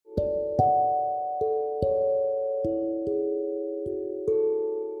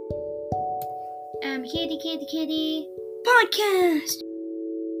from Kitty Podcast.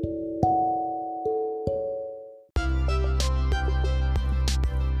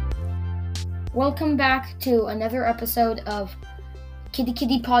 Welcome back to another episode of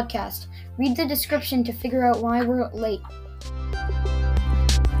Kitty Podcast. Read the description to figure out why we're late.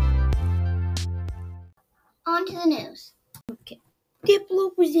 On to the news. Okay.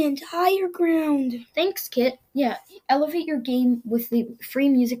 Diplo presents Higher Ground. Thanks, Kit. Yeah, elevate your game with the free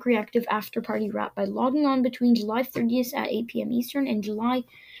Music Reactive After Party Wrap by logging on between July 30th at 8 p.m. Eastern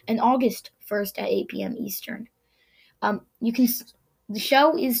and August 1st at 8 p.m. Eastern. The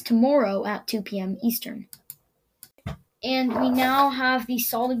show is tomorrow at 2 p.m. Eastern. And we now have the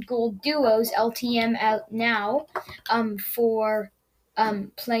Solid Gold Duos LTM out now for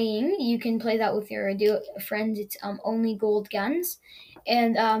playing. You can play that with your friends. It's only gold guns.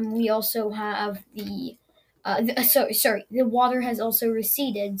 And we also have the water has also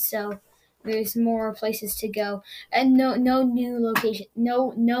receded, so there's more places to go. And no new location,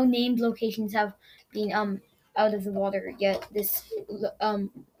 no named locations have been out of the water yet. This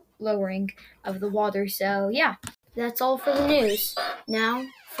lowering of the water. So yeah, that's all for the news. Now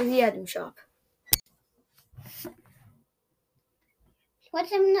for the item shop.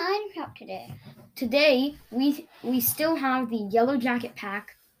 What's in the item shop today? Today we still have the Yellow Jacket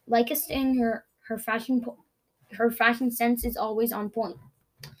pack. Like us in her fashion sense is always on point.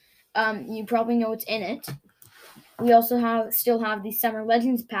 You probably know what's in it. We also still have the Summer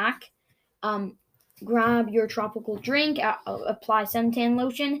Legends pack. Grab your tropical drink, apply suntan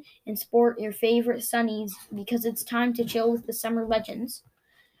lotion, and sport your favorite sunnies because it's time to chill with the Summer Legends.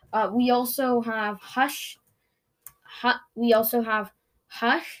 We also have Hush.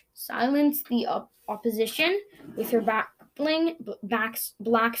 Silence the opposition with her back bling,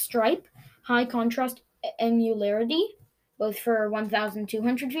 black stripe, high contrast emularity, both for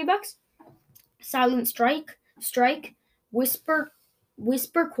 1,200 V-Bucks. Silent strike, whisper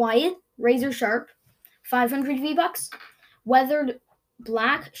quiet, razor sharp, 500 V-Bucks. Weathered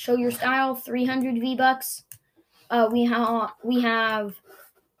black, show your style, 300 V-Bucks. We have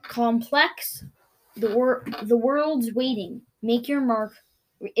complex, the world's waiting. Make your mark.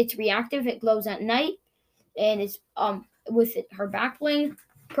 It's reactive. It glows at night, and it's with her back bling,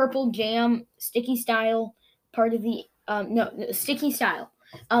 purple jam, sticky style, part of the sticky style.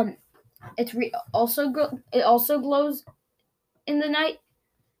 It also glows in the night.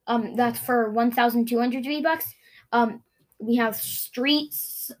 That's for 1,200 V-Bucks. We have street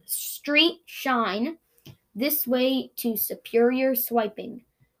shine. This way to superior swiping,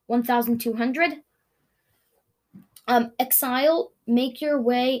 1,200. Exile, make your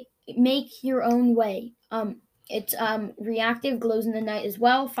own way. It's reactive, glows in the night as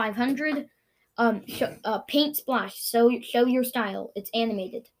well, 500. Paint splash, show your style. It's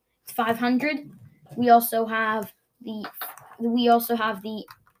animated. It's 500. We also have the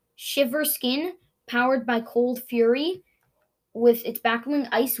Shiver skin, powered by Cold Fury, with its backbling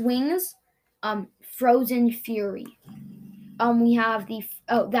ice wings, Frozen Fury. We have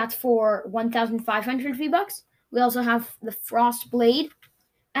that's for 1,500 V-Bucks. We also have the Frost Blade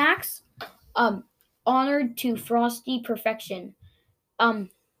axe, honored to frosty perfection.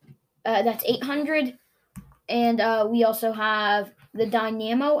 That's 800. And we also have the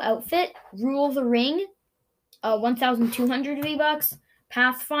Dynamo outfit, Rule the Ring, 1,200 V-Bucks.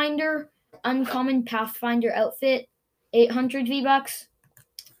 Pathfinder, uncommon Pathfinder outfit, 800 V-Bucks.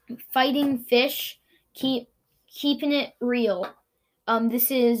 Fighting Fish, keeping it real.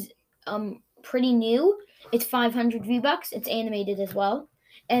 This is pretty new. It's 500 V-Bucks. It's animated as well.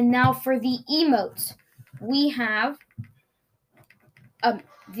 And now for the emotes, we have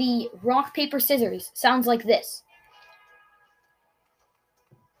the rock, paper, scissors. Sounds like this.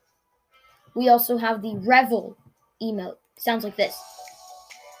 We also have the Revel emote. Sounds like this.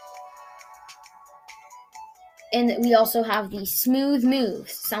 And we also have the smooth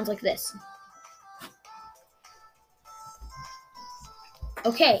moves. Sounds like this.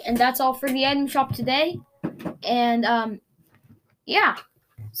 Okay, and that's all for the item shop today. And yeah.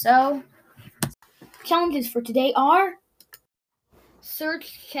 So challenges for today are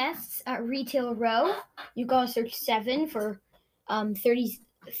search chests at Retail Row. You gotta search 7 for 30.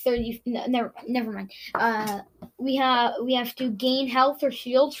 No, never mind. We have to gain health or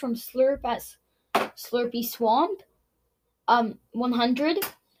shields from Slurp at Slurpy Swamp. 100.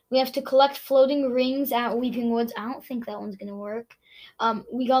 We have to collect floating rings at Weeping Woods. I don't think that one's gonna work.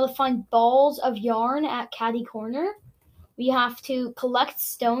 We gotta find balls of yarn at Caddy Corner. We have to collect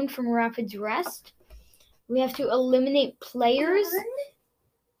stone from Rapids Rest. We have to eliminate players.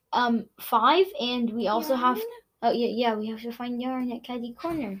 5, and we also have. Oh yeah, we have to find yarn at Caddy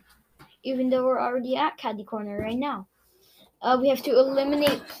Corner. even though we're already at Caddy Corner right now. We have to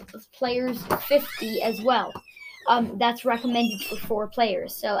eliminate players 50 as well. That's recommended for 4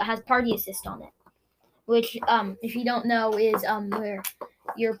 players, so it has party assist on it, which, if you don't know, is where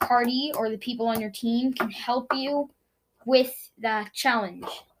your party or the people on your team can help you with that challenge,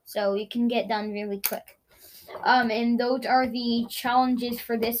 so it can get done really quick. And those are the challenges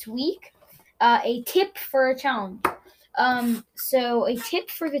for this week. A tip for a challenge. So a tip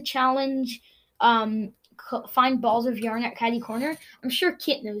for the challenge, find balls of yarn at Caddy Corner. I'm sure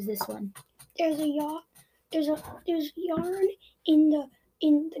Kit knows this one. There's yarn in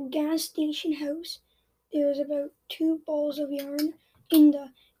the gas station house. There's about 2 balls of yarn in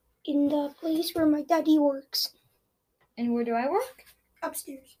the place where my daddy works. And where do I work?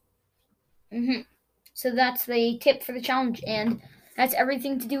 Upstairs. So that's the tip for the challenge, and that's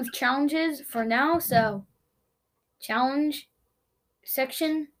everything to do with challenges for now. So challenge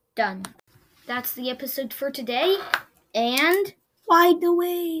section done. That's the episode for today, and Ride the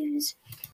waves.